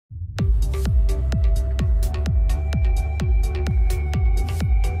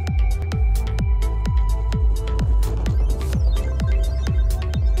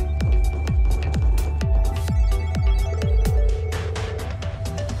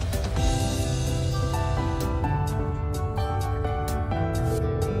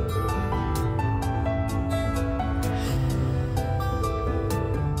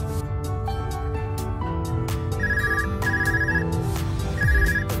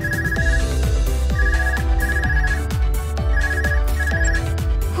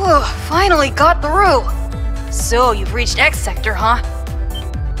finally got through! So, you've reached X Sector, huh?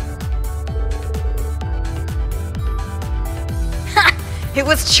 It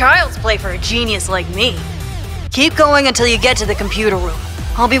was child's play for a genius like me. Keep going until you get to the computer room.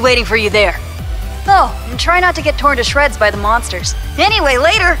 I'll be waiting for you there. Oh, and try not to get torn to shreds by the monsters. Anyway,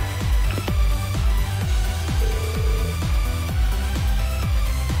 later!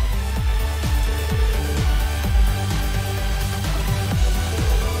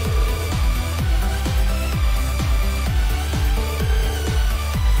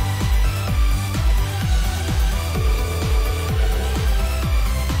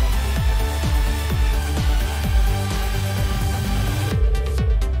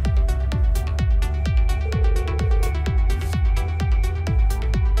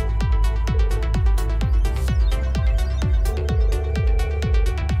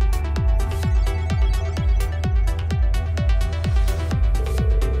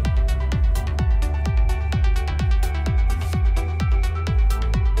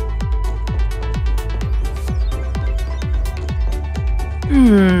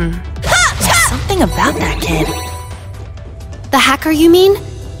 There's something about that kid. The hacker, you mean?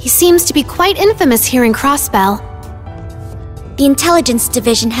 He seems to be quite infamous here in Crossbell. The Intelligence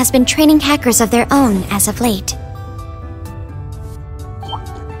Division has been training hackers of their own as of late.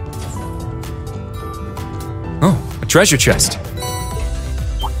 Oh, a treasure chest.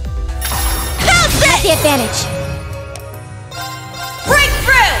 At the advantage.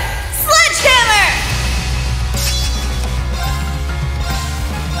 Breakthrough! Sledgehammer!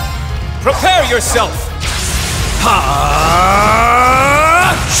 Prepare yourself! Ha!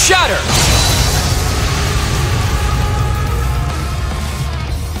 Shatter!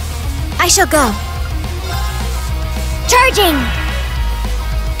 I shall go. Charging!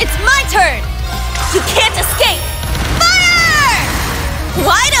 It's my turn! You can't escape! Fire!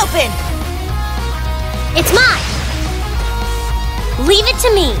 Wide open! It's mine! Leave it to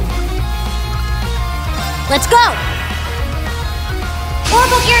me. Let's go!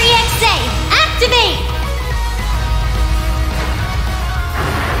 Orbital Gear EXA, activate!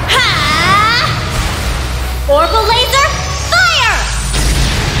 Ha! Orbital laser, fire!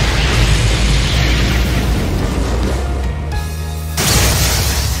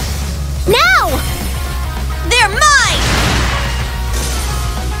 Now! They're mine!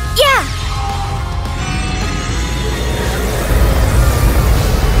 Yeah!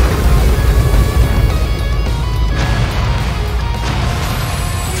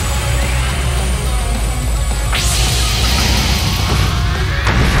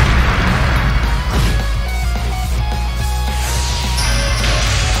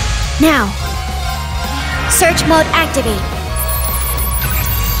 Now, search mode activate.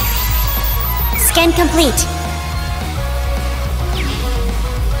 Scan complete.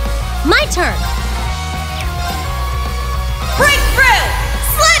 My turn. Breakthrough!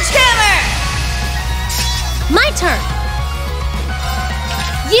 Sledgehammer! My turn.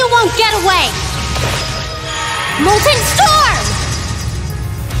 You won't get away. Molten Storm!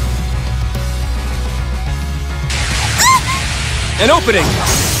 An opening!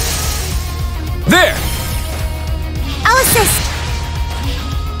 There! I'll assist.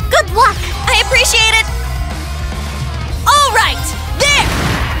 Good luck. I appreciate it! All right! There!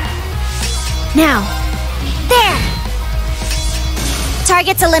 Now. There.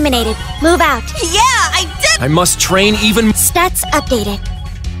 Targets eliminated. Move out. Yeah, I did! I must train even... Stats updated.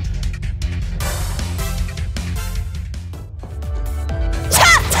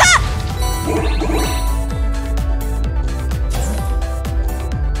 Ta! Ta!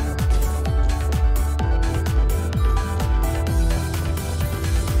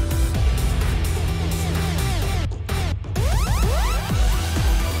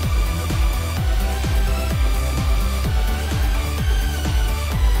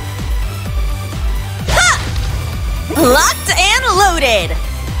 Locked and loaded!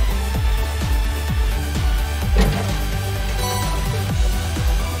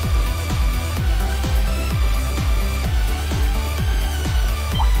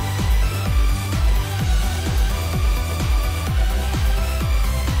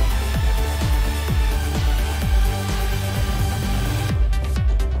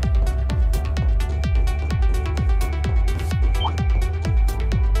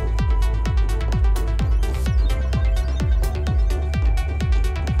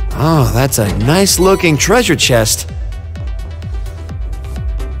 Oh, that's a nice-looking treasure chest.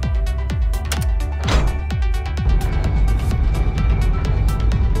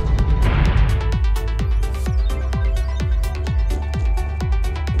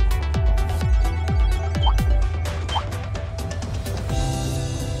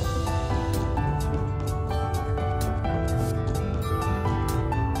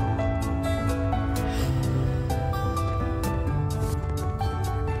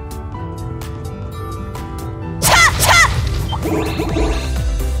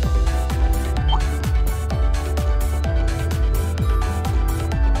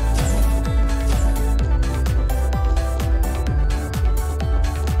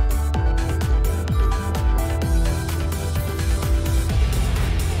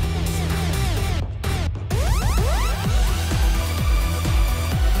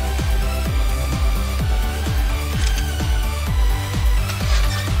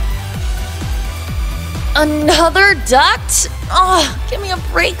 Another duct? Oh, give me a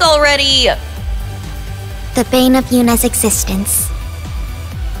break already. The bane of Yuna's existence.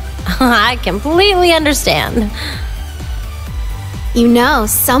 I completely understand. You know,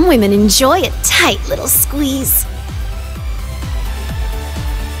 some women enjoy a tight little squeeze.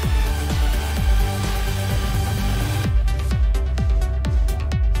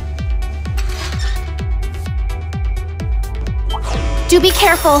 Do be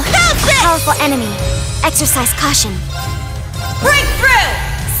careful. Powerful enemy. Exercise caution. Breakthrough!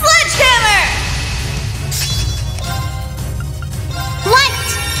 Sledgehammer! Light!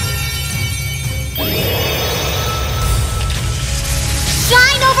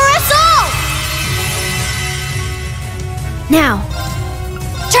 Shine over us all! Now.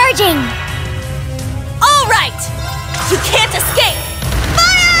 Charging! All right! You can't escape!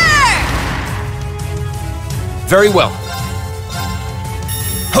 Fire! Very well.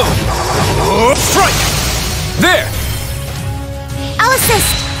 Strike! There! I'll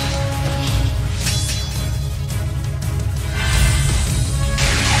assist!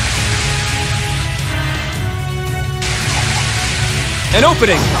 An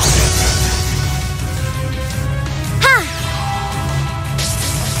opening! Ha!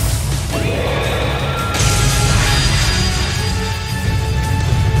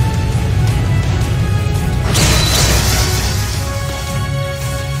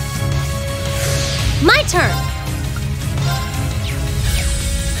 My turn!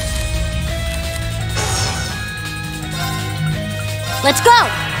 Let's go!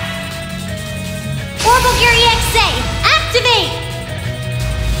 Orbital Gear EXA! Activate!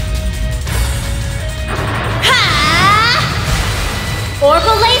 Ha!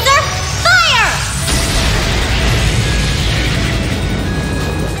 Orbital Laser! Fire!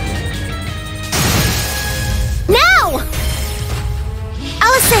 Now!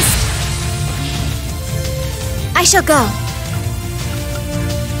 I'll assist! I shall go.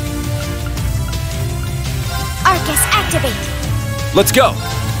 Arcus, activate! Let's go!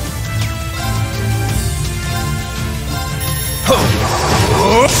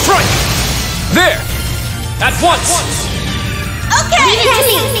 Strike! There! At once! Okay! Leave it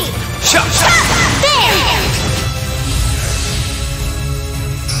to me! Shot! There!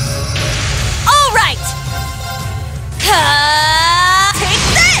 All right! Take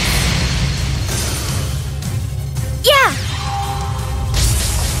this! Yeah!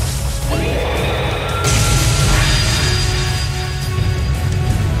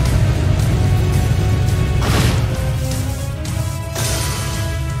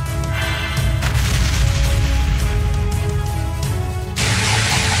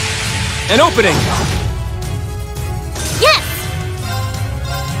 An opening! Yes!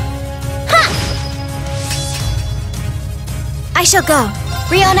 Ha! I shall go.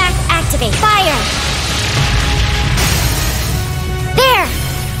 Rionac, activate. Fire! There!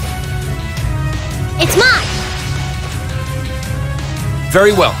 It's mine!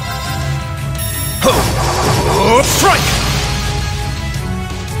 Very well. Strike!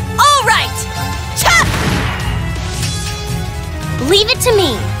 All right! Chop! Leave it to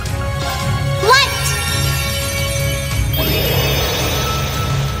me. Light!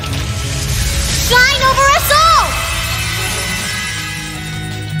 Shine over us all!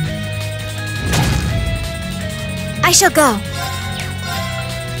 I shall go.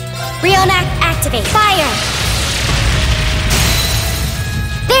 Rionac, activate. Fire!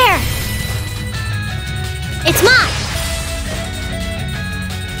 There! It's mine!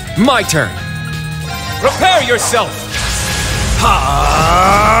 My turn. Prepare yourself!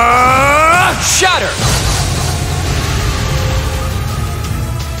 Shatter!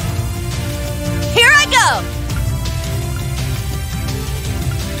 Here I go!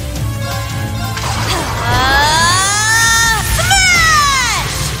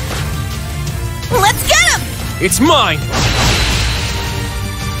 Smash! Let's get him! It's mine!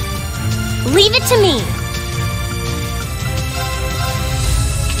 Leave it to me.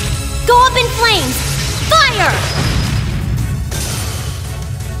 Go up in flames! Fire!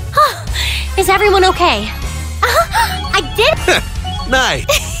 Is everyone okay? I did. Nice.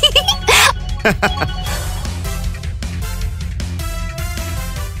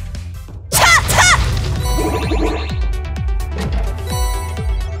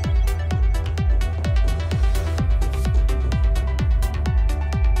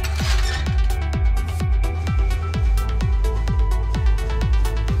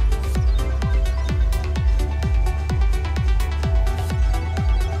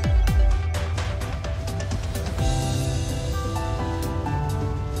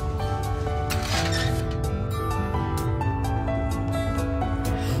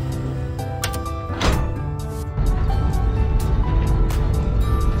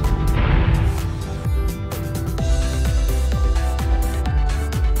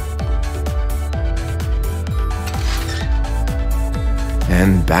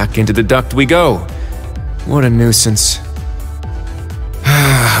 and back into the duct we go. What a nuisance.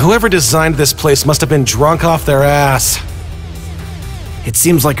 Whoever designed this place must have been drunk off their ass. It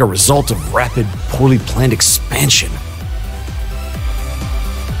seems like a result of rapid, poorly planned expansion.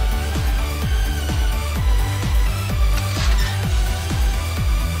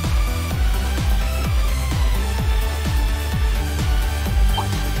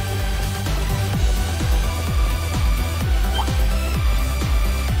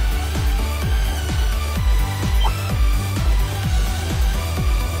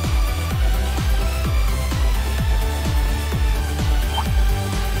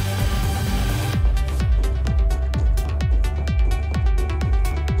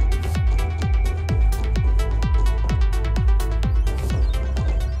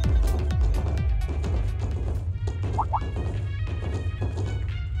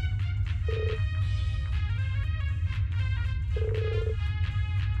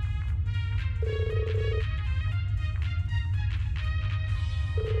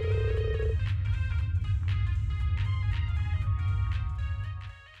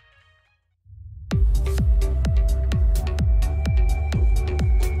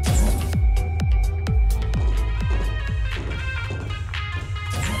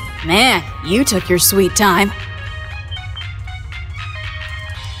 Man, you took your sweet time.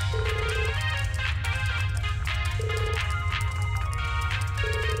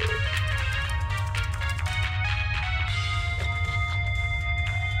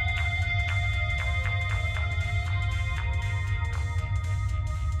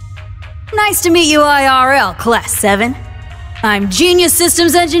 Nice to meet you IRL, Class 7. I'm Genius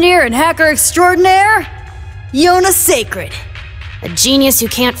Systems Engineer and Hacker Extraordinaire, Jona Sacred. A genius who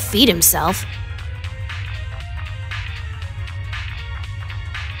can't feed himself.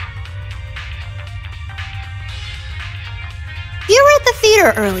 You were at the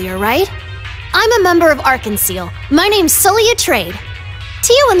theater earlier, right? I'm a member of Arkansas. My name's Sully Atreides.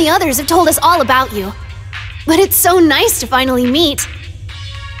 Tio and the others have told us all about you. But it's so nice to finally meet.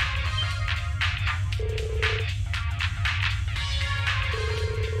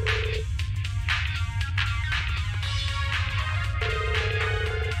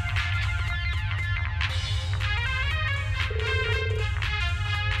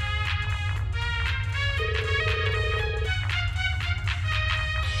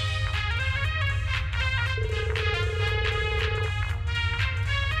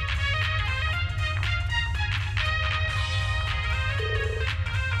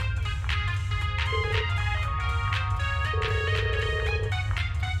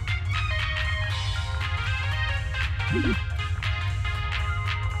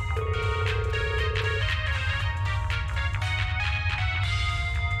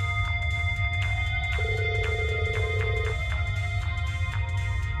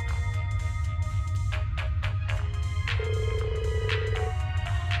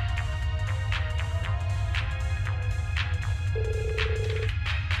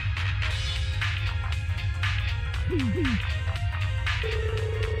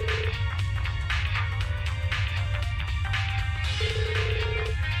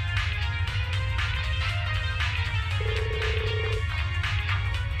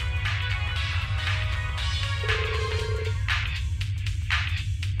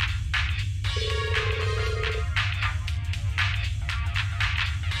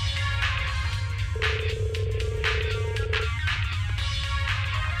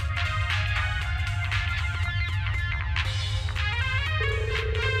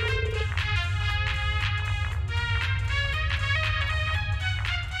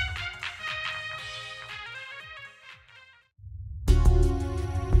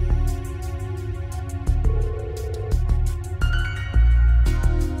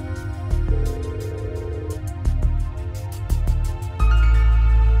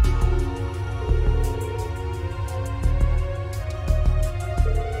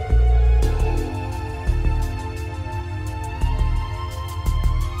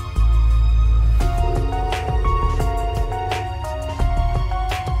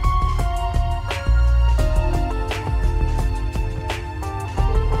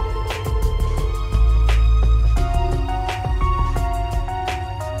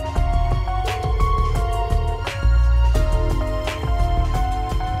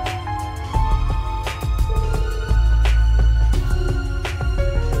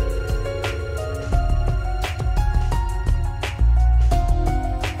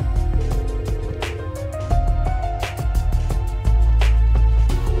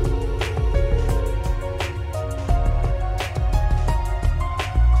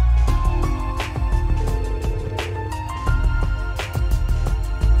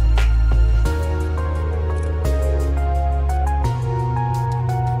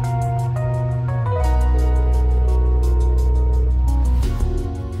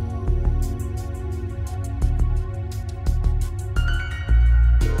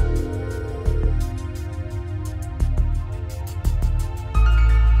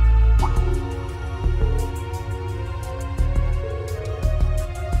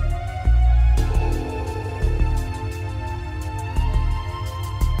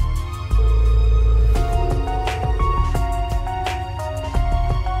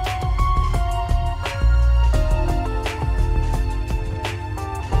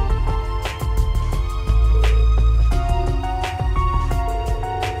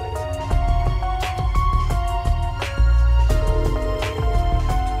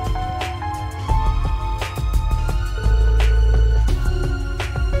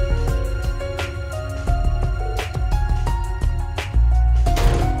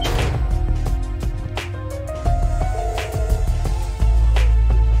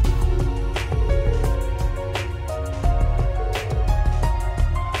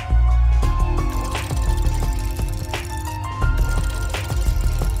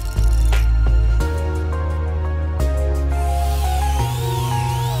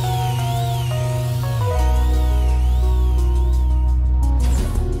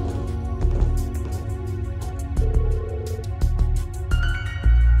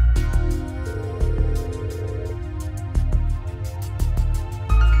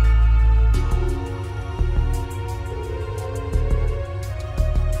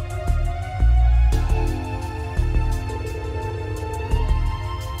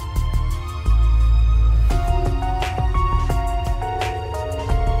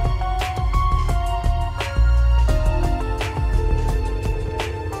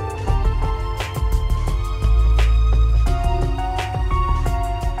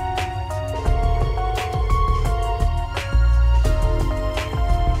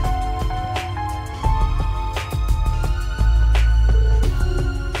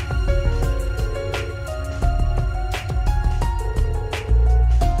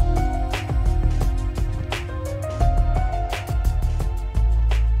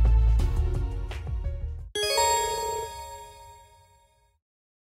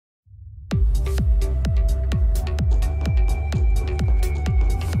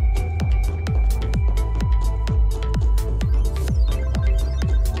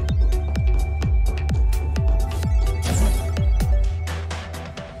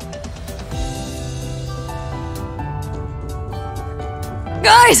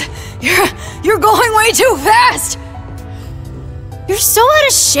 Guys, you're going way too fast! You're so out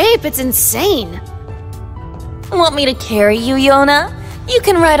of shape, it's insane. Want me to carry you, Jona? You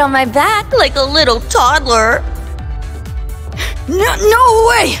can ride on my back like a little toddler. No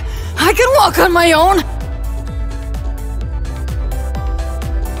way! I can walk on my own!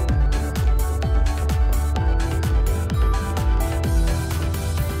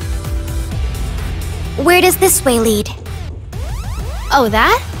 Where does this way lead? Oh,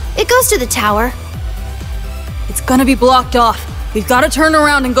 that? It goes to the tower. It's gonna be blocked off. We've gotta turn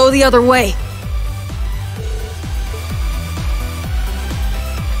around and go the other way.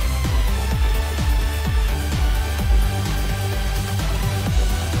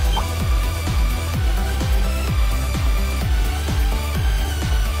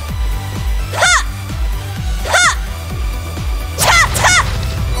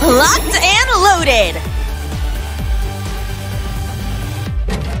 Locked and loaded!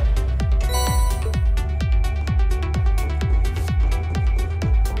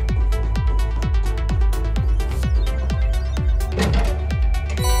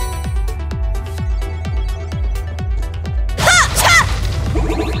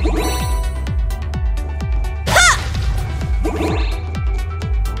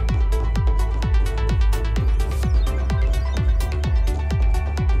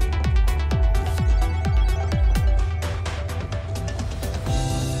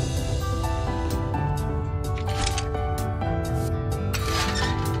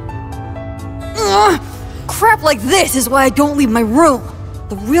 Crap like this is why I don't leave my room.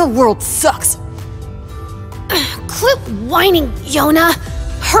 The real world sucks. Quit whining, Jona.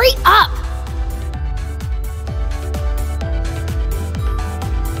 Hurry up!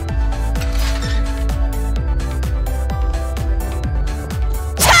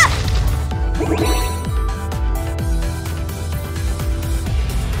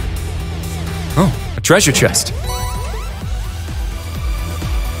 Oh, a treasure chest.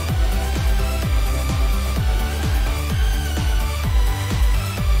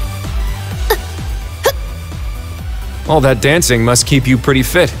 All that dancing must keep you pretty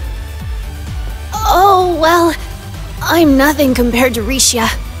fit. Oh, well, I'm nothing compared to Risha.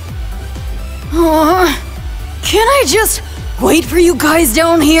 Can I just wait for you guys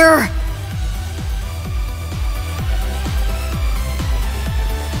down here?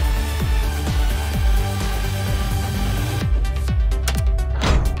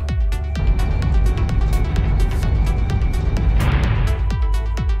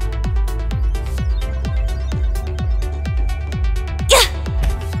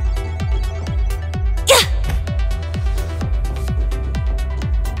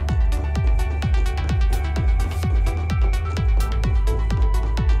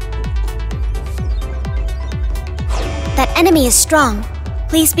 That enemy is strong.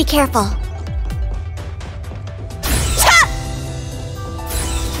 Please be careful.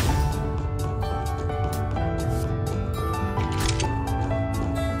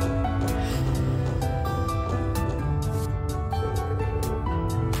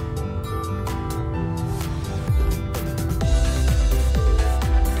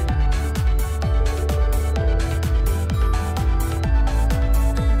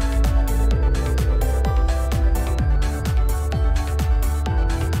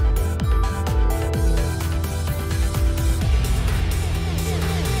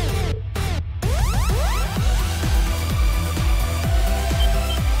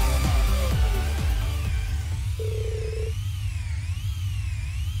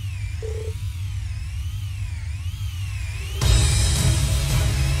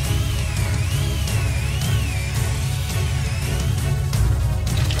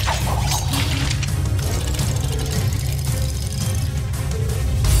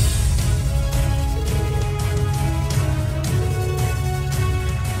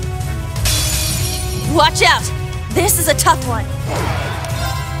 Watch out! This is a tough one.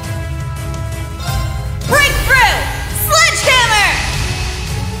 Breakthrough! Sledgehammer!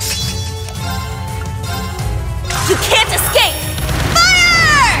 You can't escape!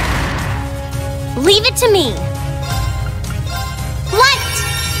 Fire! Leave it to me. Light!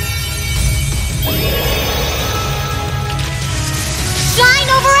 Shine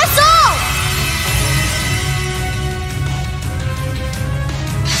over us all!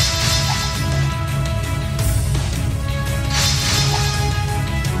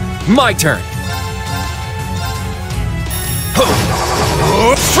 My turn.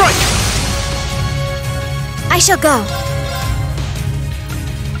 Strike! I shall go.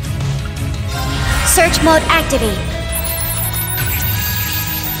 Search mode activate.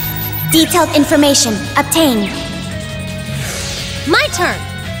 Detailed information obtained. My turn.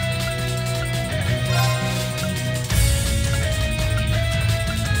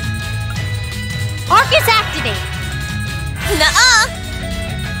 Arcus activate. Nuh-uh!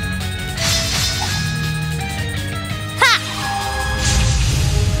 Ha!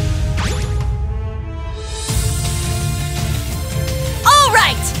 All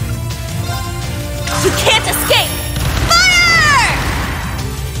right! You can't escape! Fire!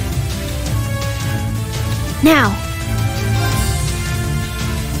 Now.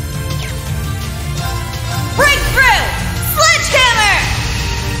 Breakthrough! Sledgehammer!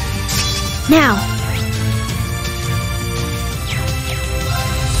 Now.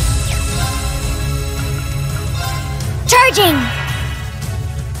 Charging!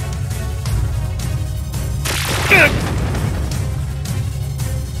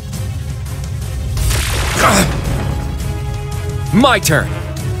 My turn.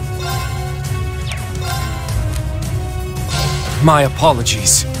 My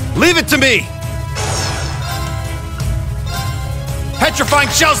apologies. Leave it to me! Petrifying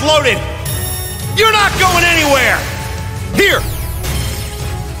shell's loaded! You're not going anywhere! Here!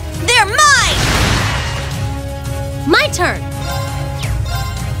 They're mine! My turn.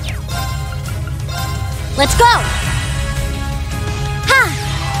 Let's go! Ha!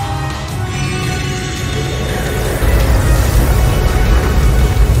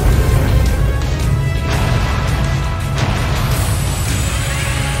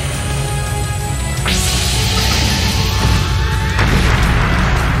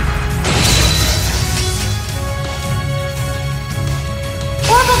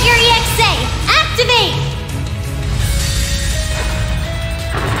 Orbital Gear EXA, activate!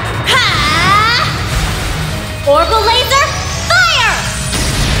 Orbital laser, fire!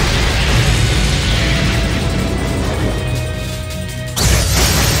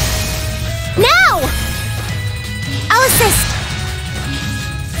 Now! I'll assist.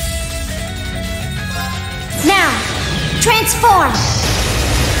 Now, transform.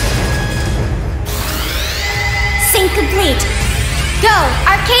 Sync complete. Go,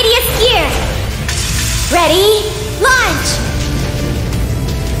 Arcadius gear. Ready, launch.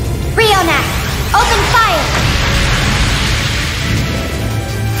 Rionac, open fire.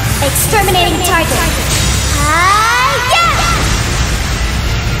 Exterminating target. Yeah!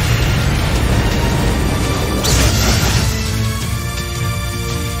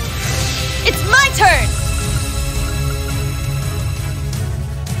 It's my turn!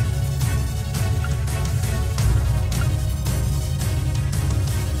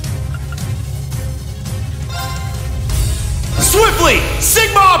 Swiftly!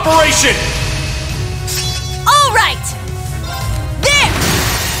 Sigma operation! All right! There!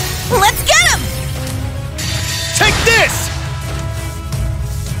 Let's get him! Take this!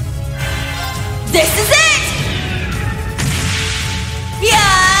 This is it!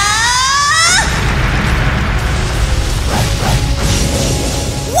 Yeah!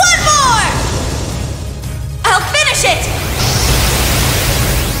 One more! I'll finish it!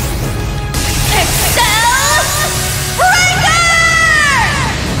 Excel Breaker!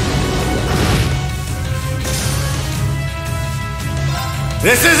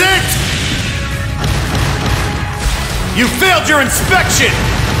 This is it! You failed your inspection!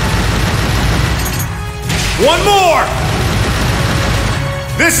 One more!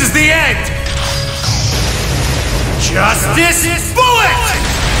 This is the end! Justice Bullet!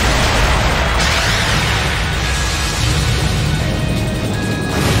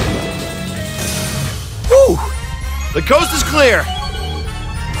 Whew! The coast is clear!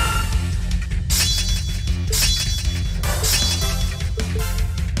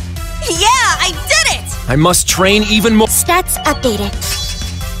 Yeah, I did it! I must train even more. Stats updated.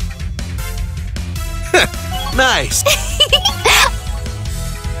 Nice!